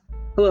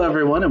Hello,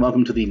 everyone, and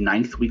welcome to the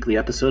 9th weekly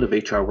episode of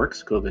HR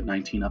Works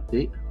COVID-19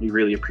 Update. We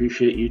really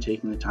appreciate you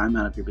taking the time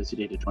out of your busy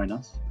day to join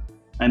us.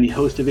 I'm the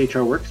host of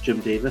HR Works, Jim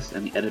Davis,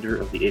 and the editor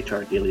of the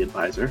HR Daily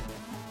Advisor.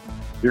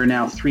 We are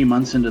now 3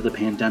 months into the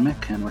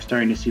pandemic, and we're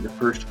starting to see the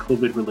first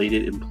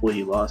COVID-related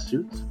employee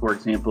lawsuits. For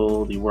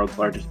example, the world's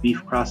largest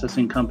beef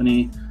processing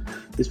company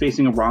is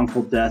facing a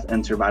wrongful death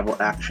and survival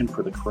action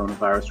for the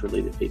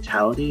coronavirus-related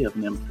fatality of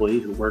an employee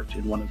who worked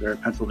in one of their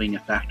Pennsylvania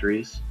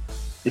factories.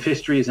 If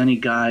history is any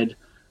guide,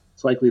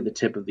 it's likely the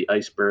tip of the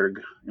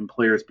iceberg.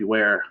 Employers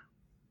beware.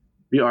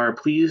 We are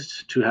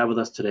pleased to have with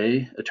us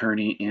today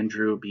attorney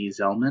Andrew B.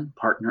 Zellman,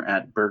 partner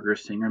at Berger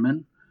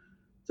Singerman.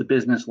 It's a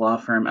business law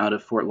firm out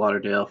of Fort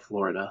Lauderdale,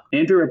 Florida.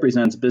 Andrew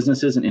represents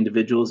businesses and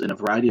individuals in a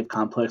variety of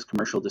complex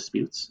commercial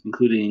disputes,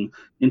 including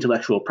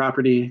intellectual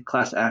property,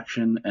 class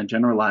action, and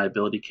general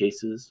liability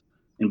cases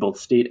in both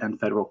state and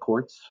federal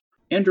courts.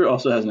 Andrew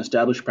also has an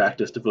established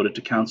practice devoted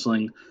to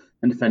counseling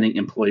and defending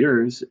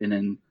employers in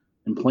an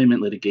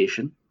employment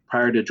litigation.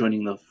 Prior to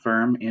joining the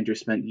firm, Andrew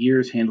spent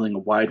years handling a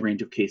wide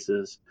range of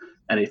cases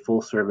at a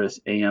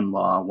full-service AM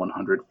Law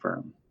 100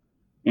 firm.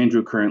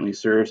 Andrew currently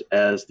serves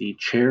as the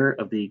chair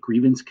of the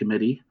Grievance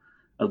Committee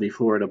of the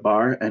Florida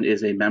Bar and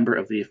is a member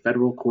of the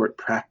Federal Court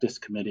Practice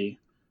Committee,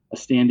 a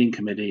standing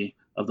committee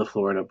of the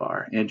Florida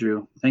Bar.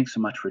 Andrew, thanks so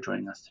much for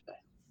joining us today.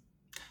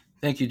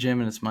 Thank you,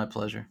 Jim, and it's my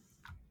pleasure.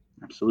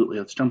 Absolutely.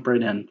 Let's jump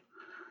right in.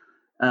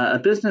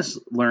 Let's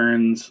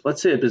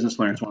say a business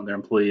learns one of their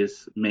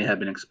employees may have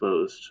been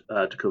exposed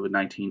to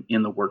COVID-19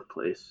 in the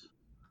workplace.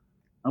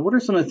 What are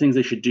some of the things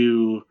they should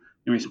do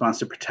in response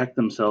to protect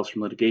themselves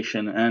from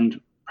litigation? And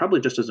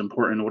probably just as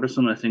important, what are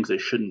some of the things they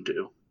shouldn't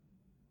do?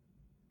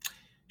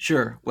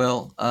 Sure.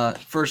 Well,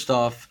 first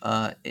off,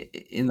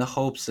 in the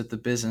hopes that the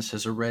business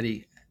has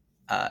already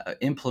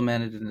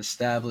implemented an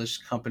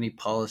established company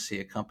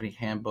policy, a company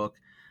handbook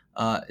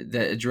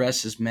that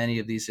addresses many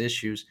of these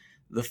issues,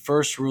 the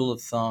first rule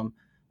of thumb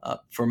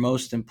for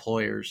most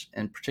employers,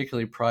 and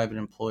particularly private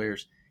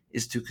employers,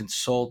 is to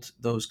consult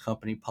those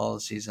company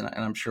policies. And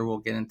I'm sure we'll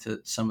get into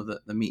some of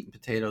the meat and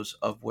potatoes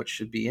of what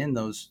should be in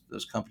those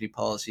company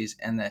policies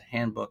and that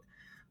handbook.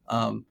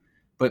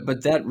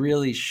 But that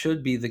really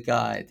should be the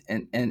guide.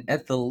 And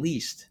at the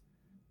least,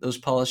 those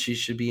policies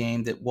should be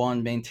aimed at,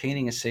 one,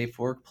 maintaining a safe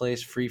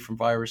workplace free from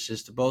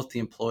viruses to both the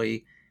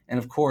employee and,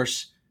 of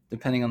course,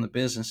 depending on the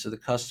business, to the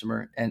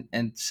customer.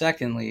 And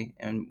secondly,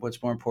 and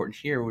what's more important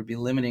here, would be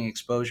limiting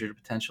exposure to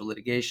potential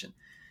litigation.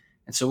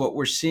 And so what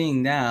we're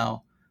seeing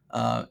now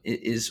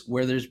is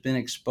where there's been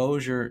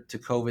exposure to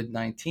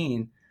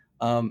COVID-19,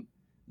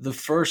 the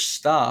first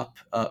stop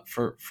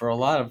for a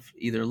lot of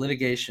either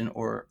litigation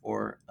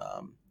or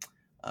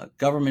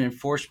government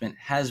enforcement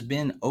has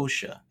been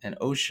OSHA. And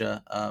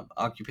OSHA,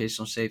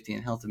 Occupational Safety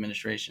and Health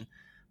Administration,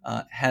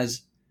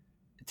 has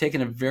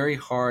taken a very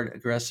hard,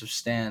 aggressive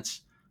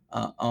stance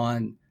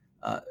on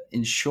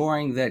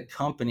ensuring that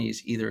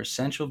companies, either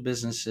essential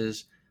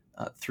businesses,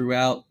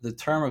 throughout the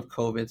term of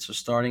COVID, so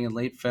starting in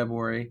late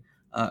February,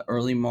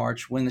 early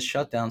March, when the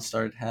shutdown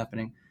started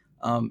happening,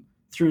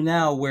 through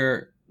now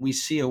where we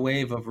see a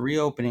wave of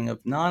reopening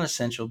of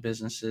non-essential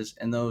businesses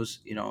and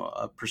those,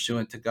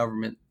 pursuant to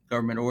government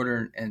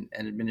order and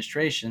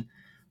administration,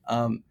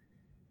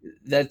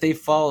 that they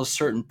follow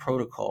certain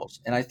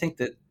protocols. And I think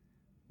that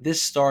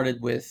this started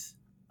with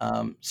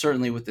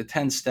certainly with the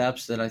 10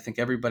 steps that I think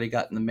everybody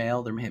got in the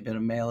mail. There may have been a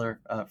mailer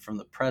from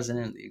the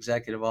president of the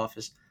executive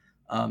office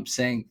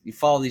saying you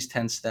follow these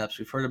 10 steps.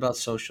 We've heard about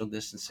social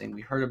distancing.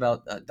 We heard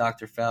about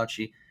Dr.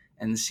 Fauci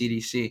and the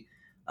CDC.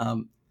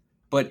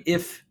 But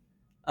if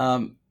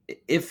an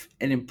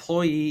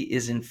employee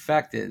is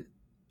infected,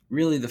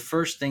 really the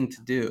first thing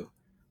to do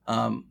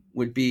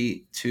would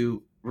be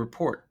to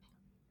report.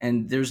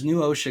 And there's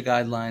new OSHA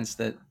guidelines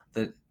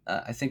that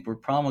I think were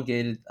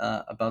promulgated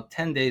about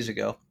 10 days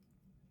ago.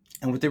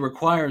 And what they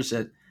require is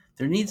that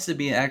there needs to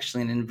be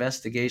actually an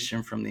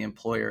investigation from the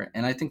employer.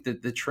 And I think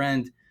that the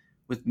trend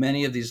with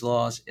many of these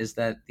laws is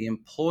that the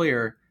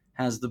employer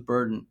has the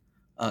burden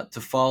to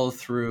follow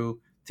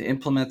through, to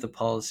implement the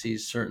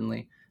policies,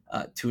 certainly,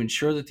 to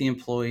ensure that the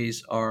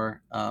employees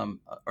are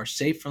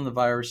safe from the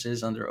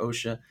viruses under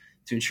OSHA,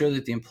 to ensure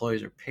that the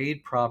employees are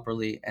paid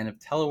properly, and if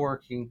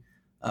teleworking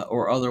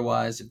or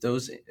otherwise, if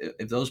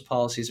those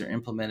policies are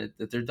implemented,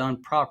 that they're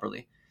done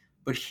properly.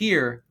 But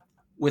here,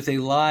 with a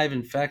live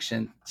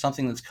infection,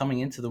 something that's coming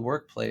into the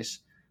workplace,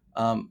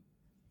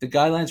 the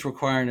guidelines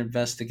require an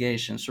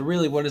investigation. So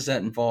really, what does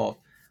that involve?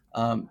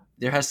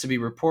 There has to be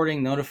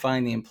reporting,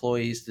 notifying the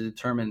employees to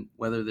determine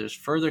whether there's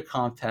further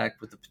contact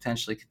with the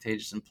potentially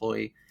contagious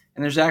employee.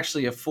 And there's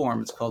actually a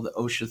form, it's called the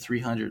OSHA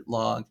 300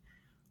 log,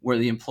 where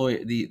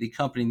the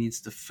company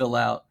needs to fill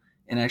out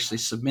and actually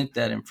submit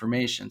that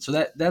information.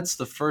 So that's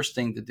the first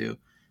thing to do.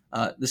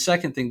 The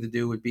second thing to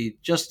do would be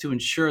just to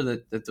ensure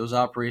that those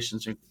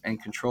operations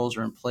and controls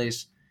are in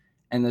place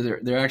and that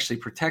they're actually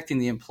protecting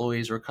the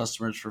employees or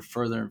customers for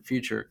further and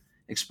future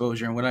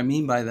exposure. And what I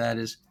mean by that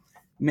is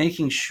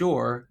making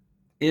sure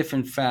if,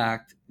 in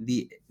fact,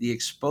 the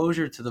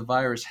exposure to the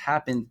virus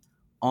happened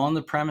on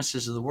the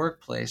premises of the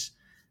workplace,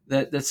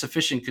 that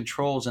sufficient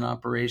controls and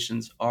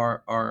operations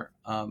are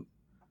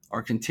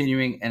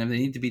continuing, and if they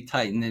need to be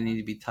tightened, they need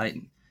to be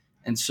tightened.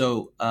 And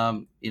so,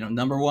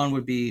 number one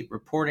would be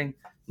reporting.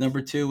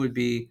 Number two would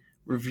be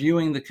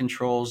reviewing the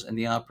controls and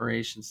the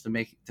operations to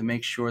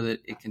make sure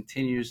that it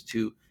continues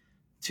to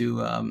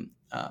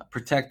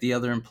protect the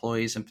other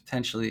employees and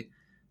potentially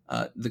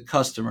the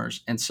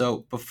customers. And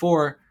so,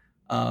 before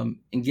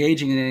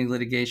engaging in any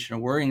litigation or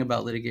worrying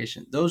about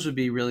litigation, those would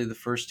be really the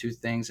first two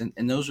things,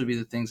 and those would be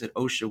the things that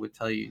OSHA would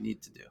tell you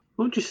need to do.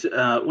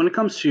 When it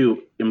comes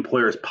to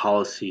employers'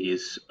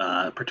 policies,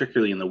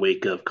 particularly in the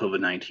wake of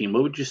COVID-19,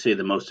 what would you say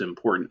the most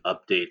important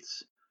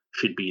updates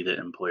should be that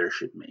employers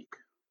should make?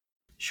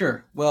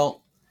 Sure.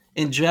 Well,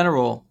 in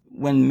general,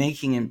 when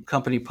making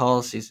company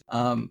policies,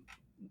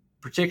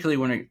 particularly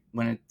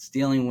when it's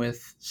dealing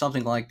with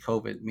something like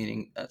COVID,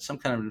 meaning some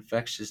kind of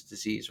infectious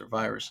disease or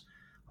virus,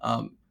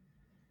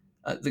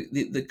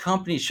 the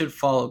company should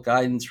follow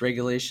guidance,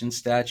 regulations,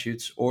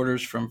 statutes,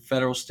 orders from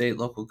federal, state,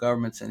 local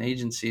governments, and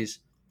agencies.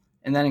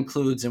 And that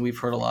includes, and we've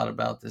heard a lot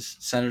about this,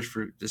 Centers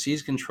for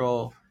Disease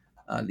Control,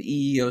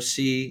 the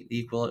EEOC, the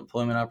Equal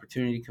Employment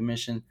Opportunity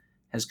Commission,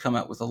 has come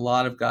out with a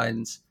lot of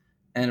guidance,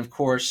 and of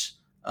course,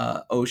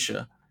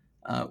 OSHA,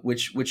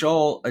 which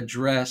all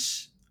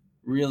address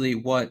really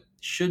what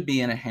should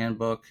be in a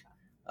handbook,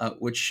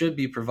 which should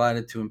be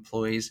provided to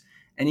employees,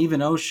 and even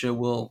OSHA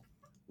will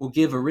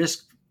give a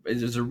risk.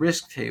 There's a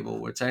risk table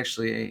where it's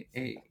actually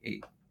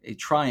a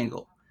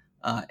triangle,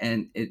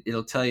 and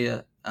it'll tell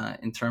you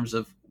in terms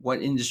of what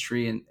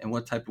industry and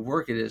what type of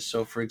work it is.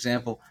 So, for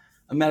example,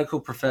 a medical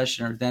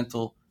profession or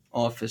dental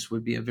office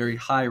would be a very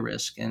high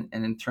risk, and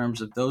in terms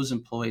of those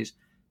employees,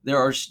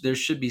 there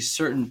should be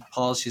certain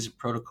policies and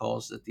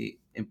protocols that the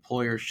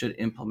employer should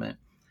implement.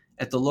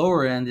 At the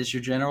lower end is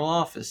your general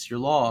office, your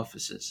law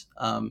offices,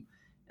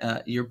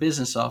 your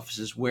business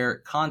offices, where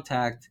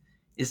contact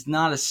is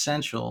not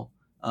essential,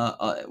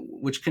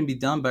 which can be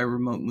done by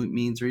remote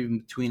means or even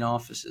between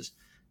offices.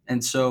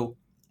 And so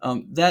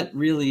that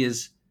really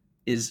is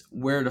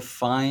where to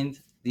find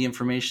the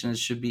information that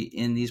should be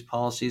in these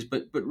policies.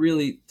 But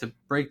really, to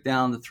break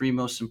down the three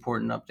most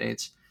important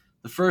updates,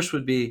 the first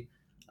would be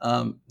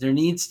there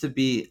needs to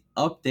be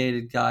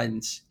updated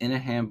guidance in a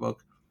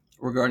handbook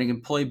regarding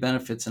employee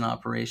benefits and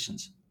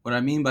operations. What I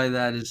mean by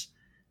that is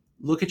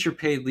look at your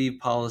paid leave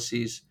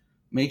policies,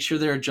 make sure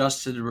they're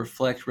adjusted to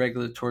reflect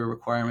regulatory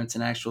requirements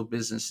and actual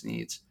business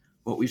needs.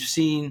 What we've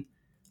seen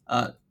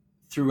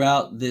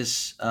throughout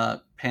this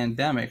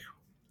pandemic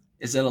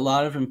is that a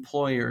lot of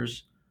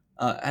employers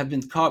have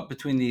been caught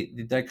between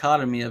the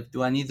dichotomy of,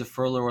 do I need to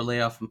furlough or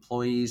lay off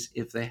employees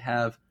if they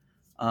have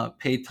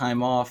paid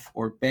time off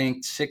or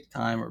banked sick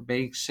time or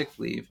banked sick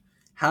leave?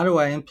 How do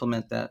I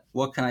implement that?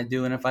 What can I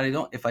do? And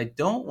if I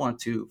don't want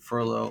to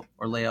furlough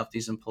or lay off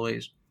these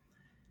employees,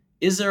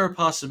 is there a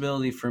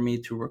possibility for me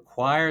to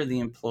require the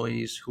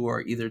employees who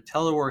are either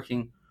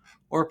teleworking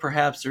or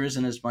perhaps there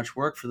isn't as much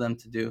work for them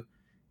to do?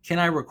 Can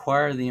I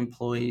require the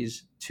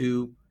employees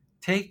to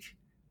take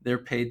their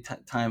paid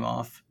time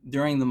off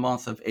during the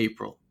month of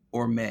April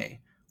or May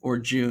or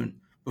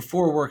June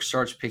before work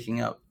starts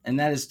picking up? And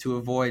that is to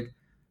avoid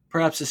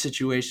perhaps a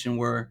situation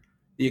where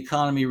the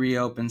economy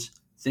reopens,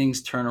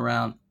 things turn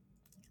around,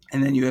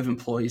 and then you have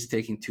employees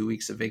taking 2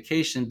 weeks of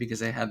vacation because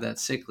they have that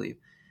sick leave.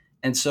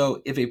 And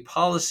so if a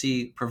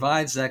policy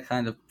provides that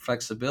kind of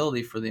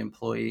flexibility for the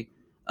employer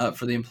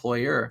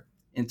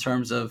in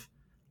terms of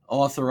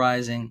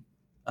authorizing,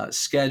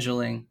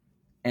 scheduling,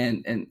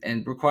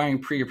 and requiring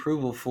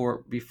pre-approval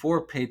for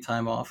before paid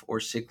time off or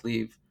sick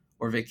leave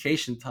or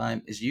vacation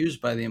time is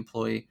used by the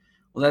employee,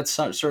 well, that's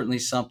certainly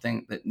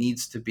something that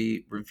needs to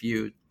be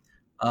reviewed.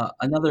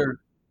 Another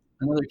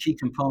key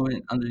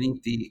component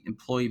underneath the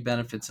employee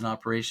benefits and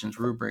operations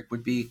rubric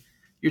would be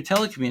your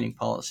telecommuting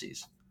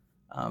policies.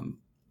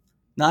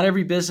 Not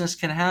every business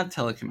can have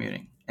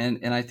telecommuting,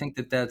 and I think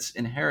that that's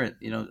inherent.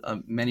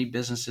 Many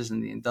businesses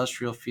in the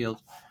industrial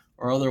field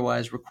or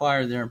otherwise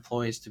require their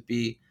employees to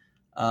be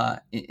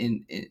at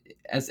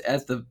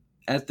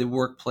the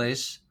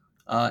workplace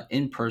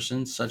in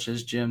person, such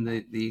as Jim,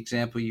 the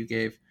example you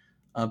gave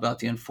about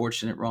the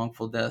unfortunate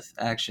wrongful death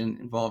action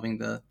involving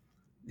the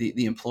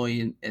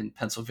employee in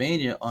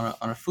Pennsylvania on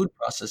a food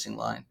processing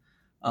line.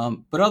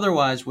 But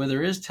otherwise, where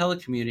there is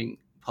telecommuting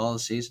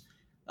policies,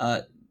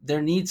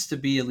 there needs to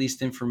be at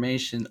least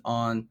information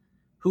on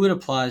who it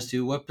applies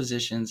to, what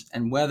positions,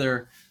 and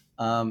whether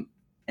an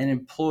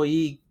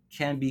employee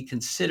can be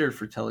considered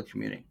for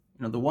telecommuting.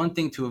 The one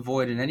thing to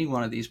avoid in any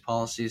one of these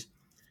policies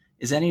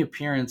is any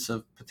appearance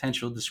of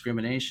potential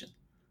discrimination.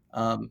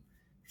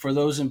 For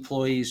those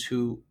employees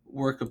who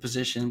work a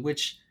position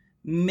which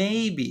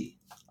may be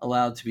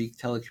allowed to be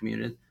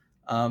telecommuted,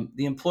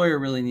 the employer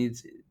really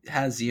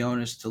has the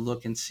onus to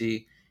look and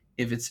see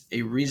if it's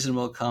a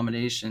reasonable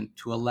accommodation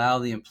to allow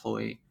the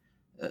employee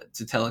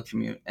to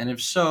telecommute. And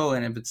if so,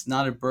 and if it's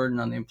not a burden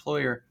on the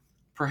employer,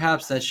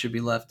 perhaps that should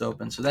be left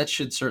open. So that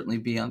should certainly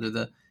be under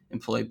the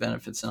employee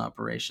benefits and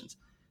operations.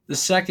 The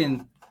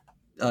second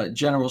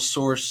general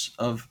source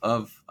of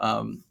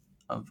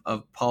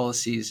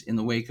policies in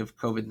the wake of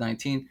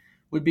COVID-19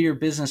 would be your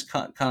business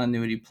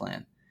continuity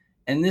plan.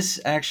 And this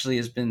actually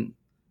has been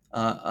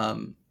uh,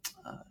 um,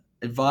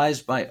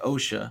 advised by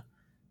OSHA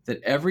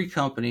that every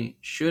company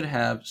should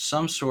have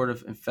some sort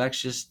of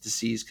infectious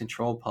disease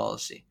control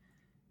policy.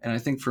 And I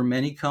think for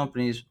many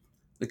companies,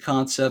 the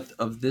concept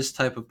of this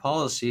type of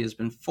policy has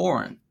been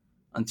foreign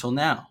until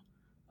now.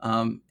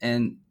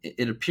 And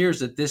it appears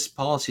that this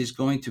policy is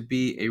going to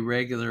be a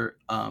regular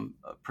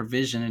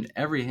provision in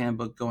every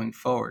handbook going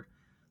forward.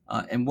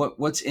 And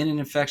what's in an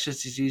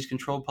infectious disease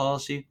control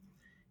policy?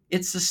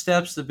 It's the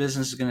steps the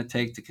business is going to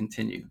take to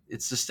continue.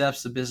 It's the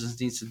steps the business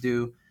needs to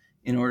do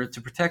in order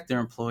to protect their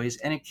employees,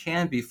 and it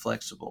can be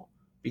flexible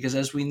because,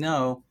 as we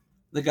know,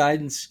 the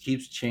guidance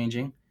keeps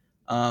changing.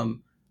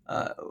 Um,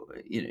 uh,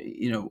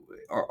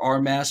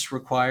 are masks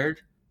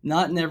required?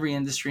 Not in every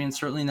industry, and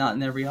certainly not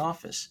in every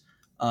office.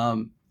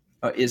 Um,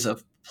 is a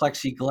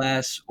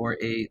plexiglass or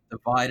a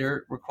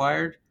divider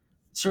required?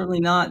 Certainly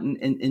not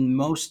in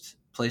most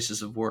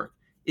places of work.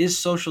 Is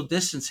social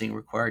distancing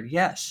required?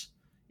 Yes.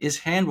 Is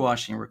hand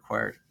washing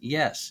required?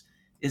 Yes.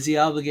 Is the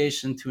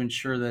obligation to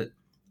ensure that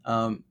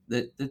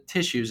that the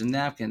tissues and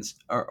napkins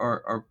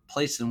are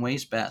placed in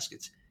waste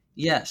baskets?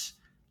 Yes.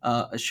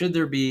 Should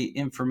there be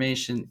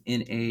information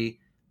in a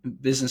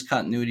business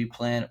continuity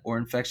plan or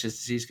infectious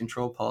disease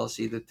control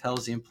policy that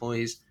tells the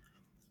employees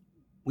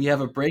we have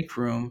a break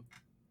room,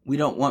 we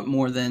don't want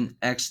more than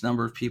X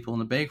number of people in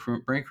the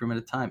break room at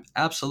a time?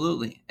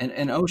 Absolutely. And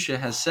OSHA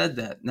has said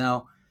that.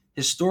 Now,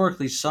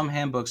 historically, some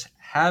handbooks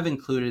have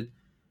included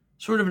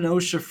sort of an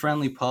OSHA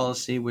friendly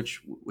policy,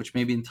 which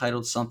may be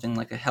entitled something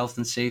like a health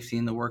and safety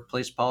in the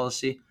workplace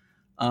policy.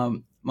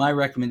 My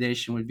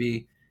recommendation would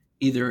be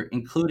either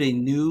include a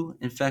new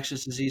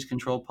infectious disease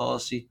control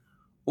policy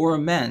or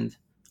amend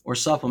or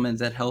supplement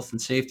that health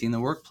and safety in the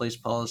workplace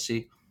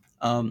policy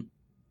um,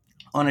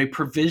 on a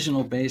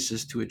provisional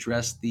basis to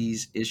address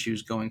these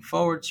issues going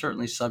forward,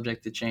 certainly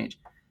subject to change.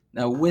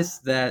 Now, with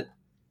that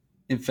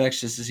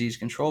infectious disease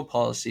control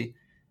policy,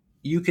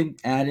 you can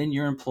add in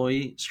your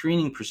employee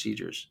screening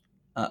procedures.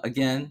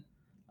 Again,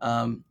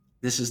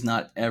 this is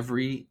not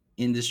every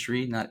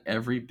industry, not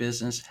every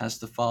business has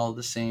to follow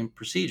the same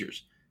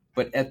procedures,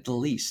 but at the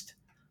least,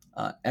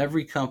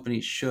 every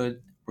company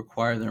should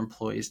require their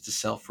employees to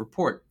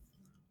self-report,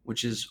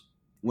 which is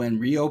when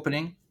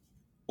reopening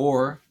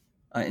or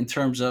in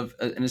terms of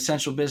an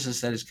essential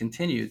business that is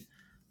continued,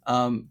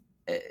 um,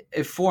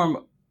 a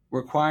form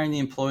requiring the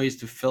employees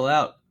to fill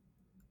out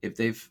if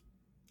they've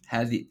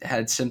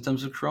had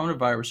symptoms of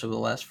coronavirus over the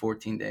last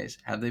 14 days.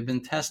 Have they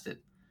been tested?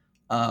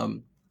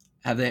 Um,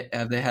 have they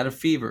had a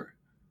fever?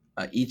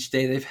 Each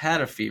day they've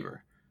had a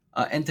fever,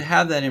 and to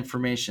have that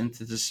information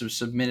to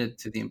submit it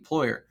to the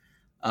employer.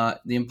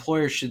 The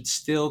employer should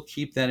still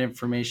keep that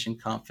information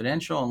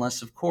confidential,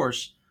 unless, of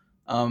course,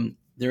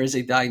 there is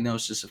a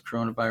diagnosis of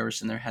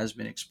coronavirus and there has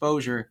been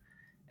exposure.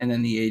 And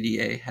then the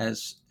ADA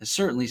has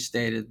certainly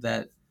stated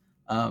that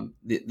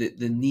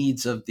the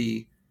needs of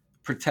the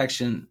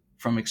protection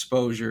from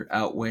exposure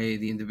outweigh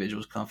the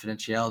individual's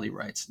confidentiality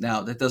rights.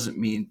 Now, that doesn't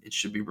mean it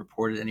should be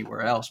reported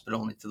anywhere else, but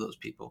only to those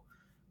people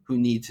who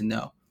need to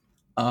know.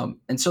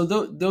 And so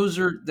those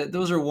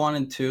are one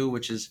and two,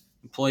 which is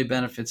employee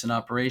benefits and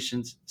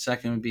operations.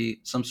 Second would be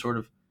some sort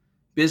of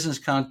business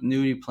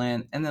continuity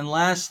plan, and then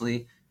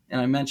lastly, and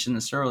I mentioned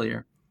this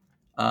earlier,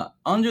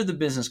 under the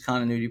business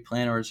continuity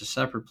plan or as a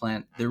separate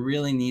plan, there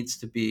really needs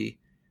to be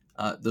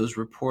those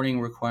reporting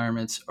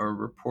requirements or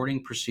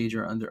reporting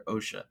procedure under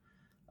OSHA.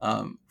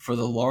 For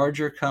the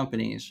larger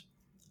companies,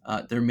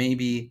 there may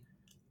be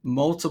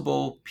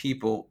multiple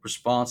people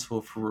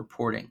responsible for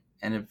reporting.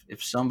 And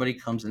if somebody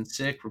comes in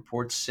sick,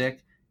 reports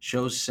sick,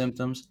 shows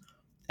symptoms,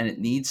 and it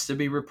needs to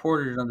be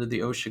reported under the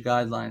OSHA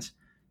guidelines,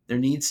 there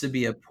needs to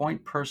be a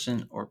point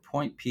person or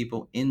point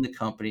people in the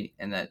company,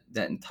 and that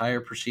entire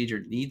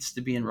procedure needs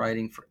to be in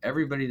writing for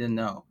everybody to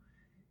know.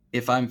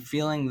 If I'm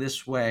feeling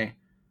this way,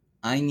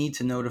 I need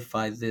to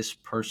notify this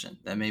person.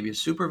 That may be a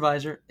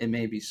supervisor, it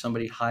may be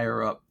somebody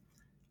higher up.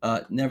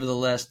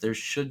 Nevertheless, there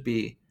should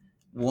be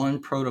one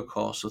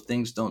protocol so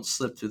things don't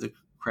slip through the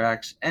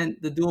cracks. And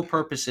the dual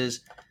purpose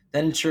is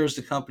that ensures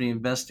the company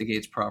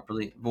investigates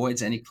properly,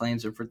 avoids any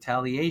claims of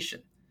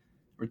retaliation.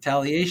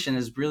 Retaliation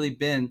has really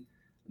been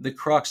the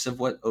crux of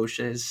what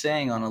OSHA is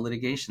saying on a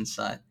litigation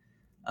side.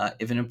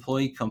 If an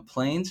employee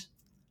complains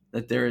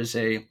that there is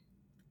a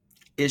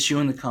issue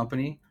in the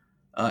company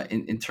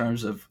in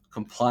terms of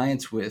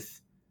compliance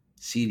with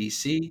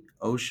CDC,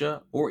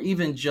 OSHA, or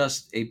even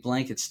just a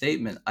blanket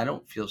statement, I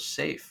don't feel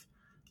safe.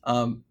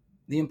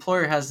 The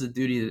employer has the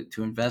duty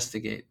to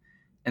investigate.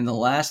 And the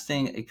last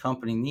thing a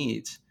company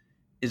needs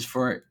is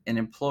for an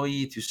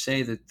employee to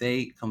say that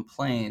they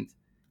complained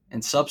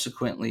and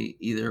subsequently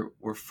either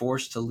were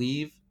forced to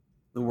leave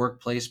the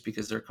workplace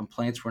because their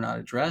complaints were not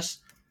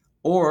addressed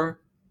or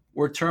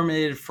were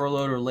terminated,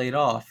 furloughed, or laid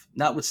off,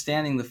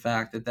 notwithstanding the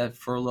fact that that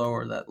furlough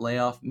or that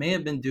layoff may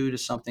have been due to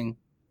something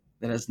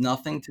that has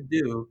nothing to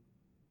do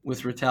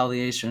with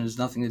retaliation, has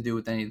nothing to do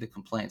with any of the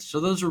complaints. So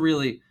those are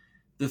really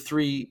the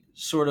three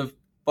sort of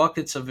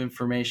buckets of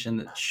information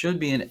that should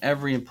be in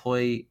every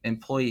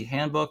employee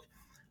handbook.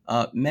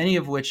 many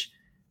of which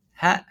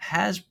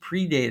has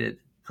predated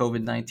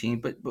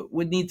COVID-19, but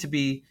would need to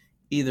be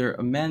either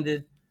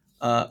amended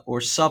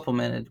or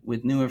supplemented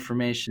with new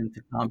information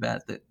to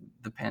combat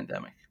the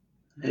pandemic.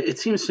 It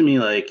seems to me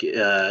like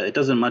it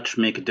doesn't much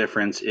make a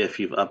difference if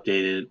you've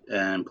updated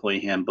an employee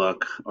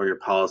handbook or your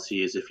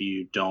policies if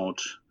you don't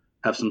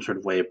have some sort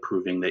of way of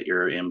proving that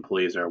your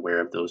employees are aware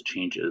of those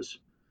changes.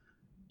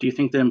 Do you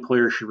think the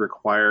employer should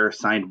require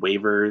signed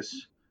waivers,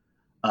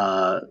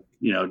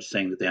 just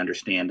saying that they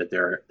understand that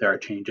there are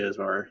changes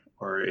or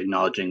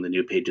acknowledging the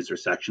new pages or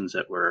sections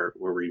that were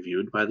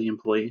reviewed by the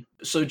employee?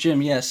 So,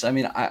 Jim, yes, I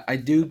mean, I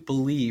do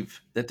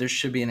believe that there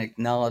should be an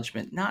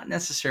acknowledgement, not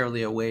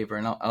necessarily a waiver,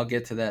 and I'll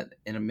get to that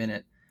in a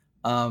minute.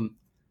 Um,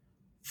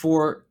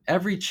 for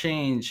every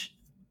change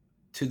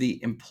to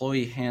the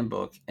employee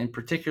handbook, and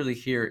particularly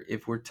here,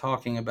 if we're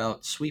talking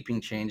about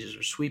sweeping changes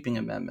or sweeping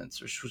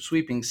amendments or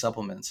sweeping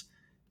supplements,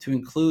 to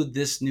include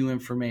this new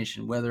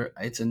information, whether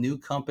it's a new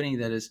company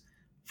that is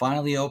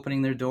finally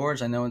opening their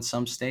doors. I know in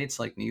some states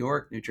like New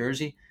York, New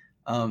Jersey,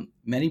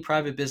 many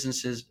private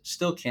businesses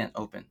still can't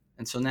open.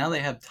 And so now they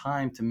have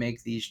time to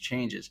make these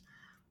changes.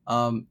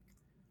 Um,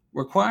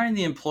 Requiring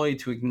the employee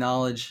to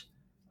acknowledge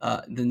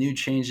the new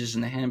changes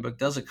in the handbook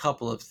does a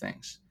couple of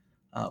things.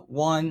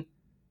 One,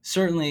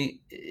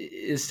 certainly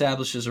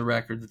establishes a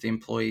record that the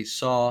employee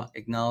saw,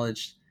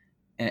 acknowledged,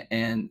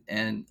 and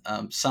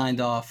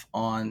signed off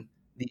on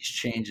these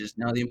changes.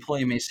 Now, the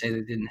employee may say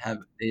they didn't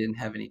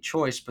have any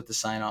choice but to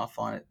sign off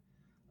on it.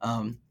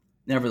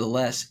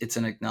 Nevertheless, it's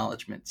an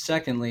acknowledgement.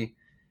 Secondly,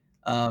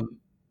 um,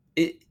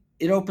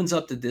 it opens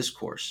up the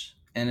discourse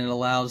and it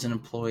allows an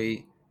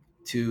employee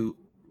to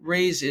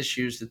raise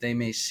issues that they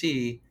may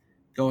see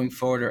going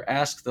forward or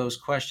ask those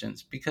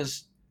questions,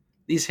 because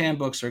these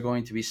handbooks are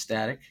going to be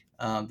static.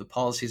 The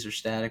policies are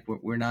static.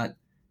 We're not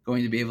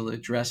going to be able to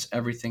address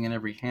everything in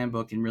every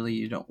handbook, and really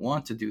you don't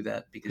want to do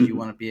that because you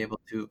want to be able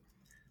to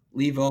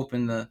leave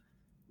open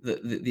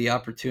the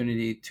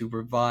opportunity to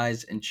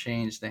revise and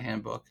change the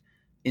handbook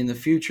in the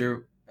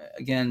future,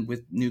 again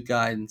with new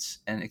guidance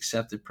and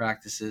accepted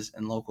practices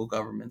and local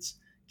governments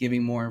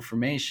giving more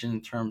information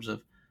in terms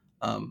of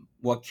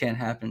what can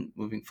happen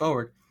moving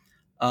forward.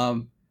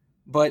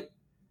 But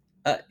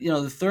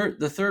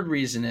the third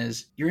reason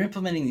is you're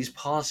implementing these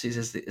policies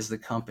as the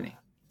company.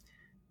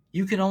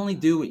 You can only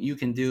do what you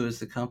can do as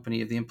the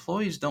company. If the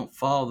employees don't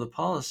follow the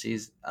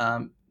policies,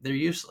 they're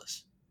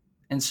useless.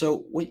 And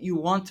so what you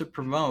want to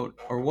promote,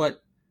 or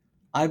what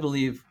I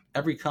believe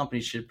every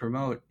company should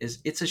promote, is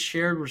it's a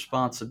shared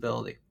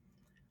responsibility.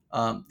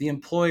 The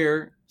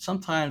employer,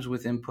 sometimes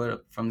with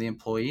input from the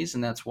employees,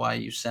 and that's why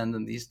you send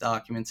them these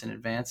documents in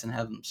advance and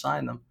have them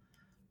sign them,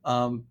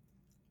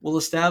 will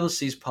establish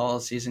these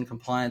policies in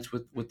compliance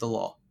with the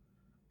law.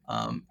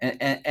 And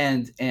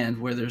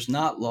where there's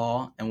not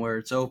law and where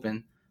it's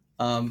open,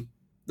 the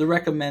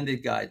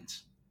recommended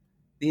guidance.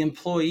 The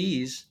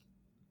employees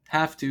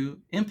have to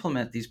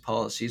implement these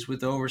policies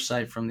with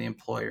oversight from the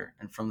employer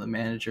and from the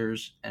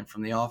managers and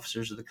from the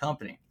officers of the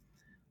company.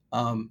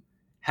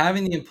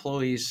 Having the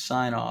employees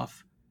sign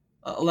off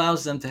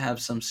allows them to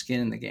have some skin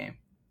in the game,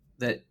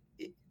 that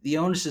the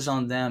onus is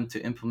on them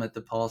to implement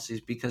the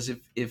policies, because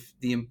if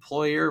the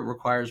employer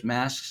requires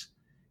masks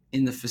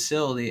in the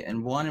facility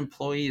and one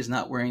employee is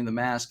not wearing the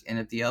mask, and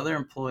if the other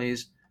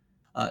employees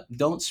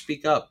don't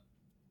speak up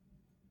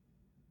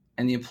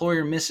and the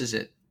employer misses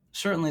it,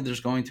 certainly there's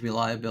going to be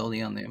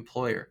liability on the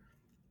employer,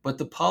 but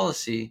the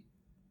policy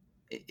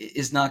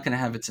is not going to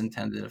have its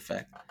intended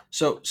effect.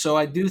 So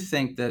I do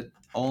think that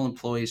all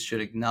employees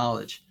should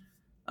acknowledge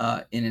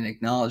in an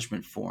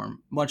acknowledgement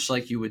form, much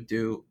like you would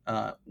do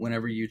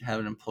whenever you'd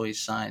have an employee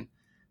sign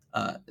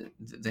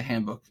the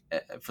handbook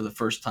for the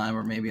first time,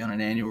 or maybe on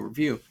an annual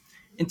review.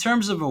 In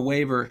terms of a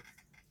waivers,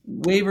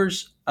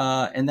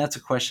 and that's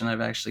a question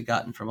I've actually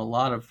gotten from a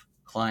lot of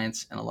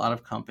clients and a lot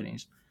of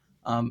companies.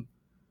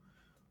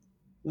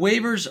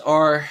 Waivers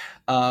are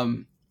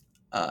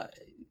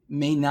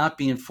may not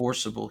be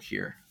enforceable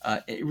here.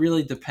 It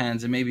really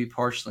depends. It may be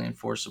partially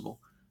enforceable,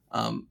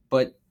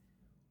 but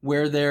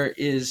where there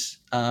is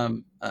a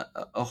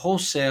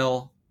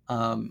wholesale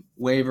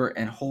waiver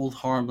and hold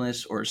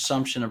harmless or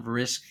assumption of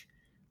risk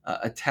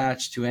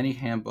attached to any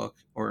handbook,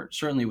 or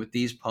certainly with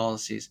these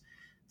policies,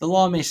 the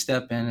law may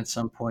step in at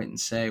some point and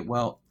say,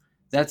 well,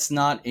 that's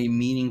not a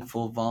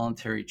meaningful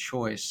voluntary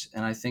choice.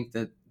 And I think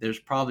that there's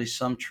probably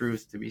some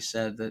truth to be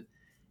said that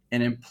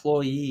an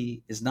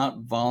employee is not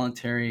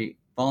voluntarily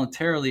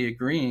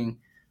agreeing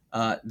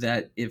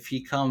that if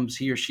he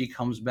or she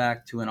comes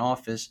back to an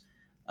office,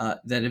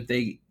 that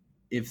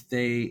if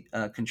they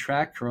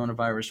contract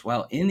coronavirus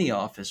while in the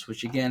office,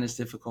 which again is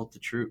difficult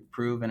to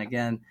prove, and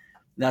again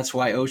that's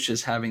why OSHA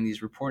is having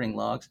these reporting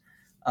logs,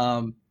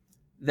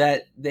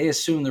 that they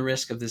assume the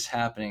risk of this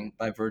happening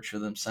by virtue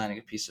of them signing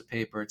a piece of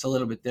paper. It's a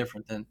little bit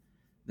different than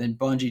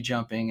bungee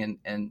jumping and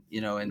Right.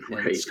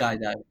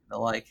 skydiving and the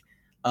like.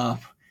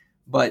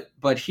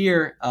 But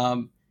here,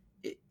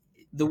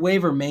 the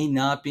waiver may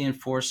not be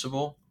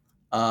enforceable,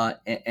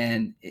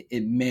 and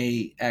it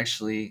may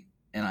actually,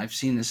 and I've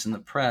seen this in the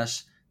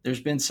press,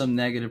 there's been some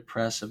negative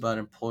press about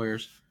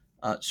employers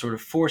sort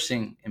of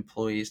forcing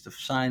employees to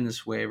sign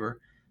this waiver,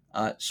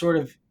 sort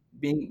of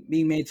being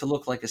made to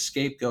look like a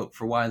scapegoat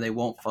for why they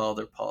won't follow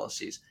their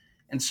policies.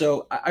 And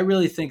so I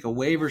really think a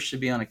waiver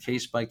should be on a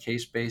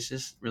case-by-case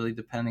basis, really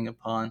depending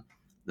upon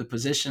the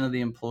position of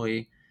the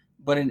employee.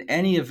 But in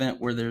any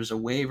event where there's a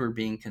waiver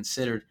being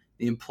considered,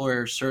 the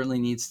employer certainly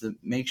needs to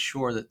make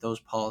sure that those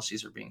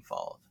policies are being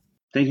followed.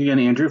 Thank you again,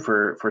 Andrew,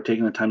 for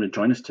taking the time to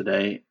join us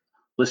today.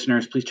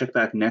 Listeners, please check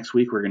back next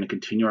week. We're going to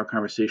continue our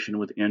conversation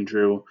with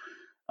Andrew.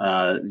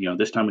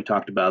 This time we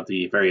talked about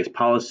the various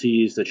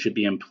policies that should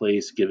be in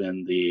place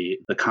given the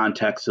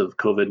context of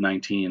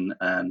COVID-19.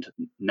 And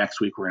next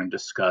week, we're going to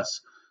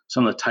discuss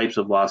some of the types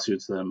of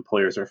lawsuits that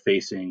employers are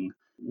facing,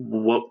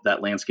 what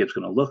that landscape is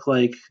going to look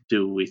like.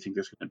 Do we think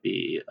there's going to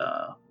be,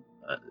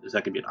 is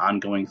that going to be an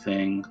ongoing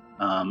thing?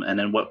 And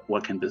then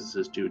what can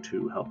businesses do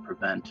to help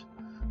prevent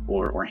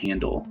or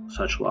handle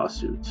such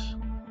lawsuits?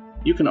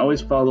 You can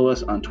always follow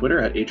us on Twitter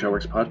at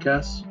HRWorks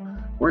Podcasts.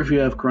 Or if you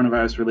have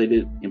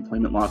coronavirus-related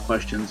employment law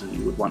questions that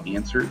you would want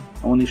answered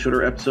on these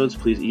shorter episodes,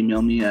 please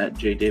email me at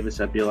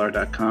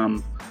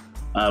jdavis@blr.com.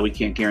 We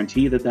can't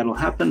guarantee that that'll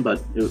happen, but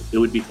it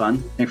would be fun.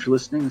 Thanks for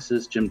listening. This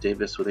is Jim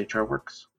Davis with HRWorks.